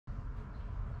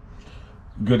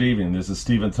Good evening. This is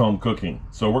Steven's Home Cooking.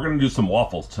 So we're going to do some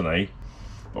waffles tonight,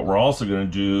 but we're also going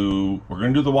to do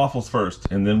the waffles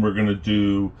first, and then we're going to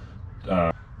do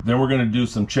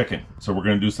some chicken. So we're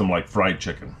going to do some like fried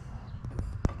chicken.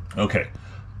 Okay.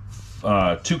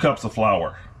 2 cups of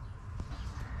flour.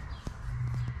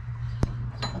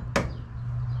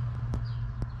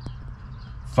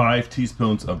 5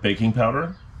 teaspoons of baking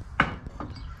powder.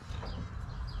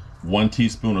 1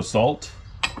 teaspoon of salt.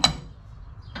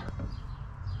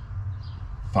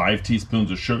 5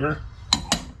 teaspoons of sugar,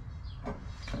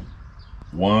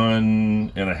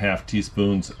 1.5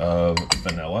 teaspoons of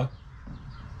vanilla,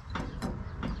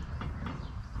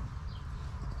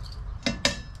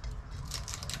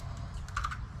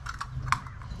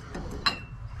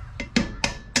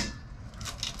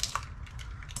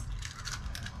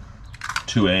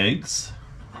 two eggs,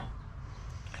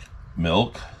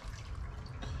 milk,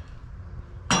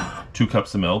 2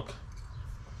 cups of milk,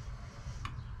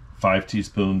 5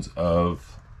 teaspoons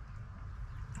of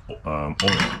oil,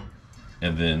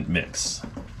 and then mix.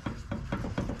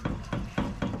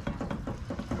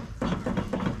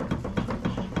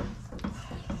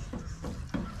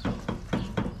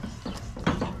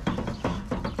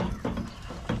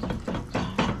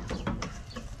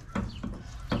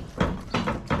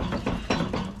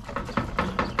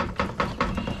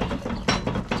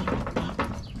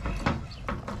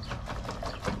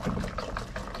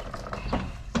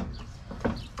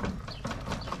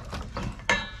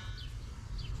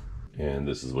 And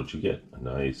this is what you get, a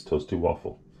nice toasty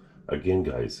waffle. Again,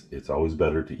 guys, it's always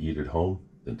better to eat at home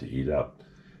than to eat out.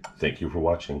 Thank you for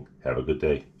watching. Have a good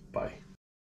day. Bye.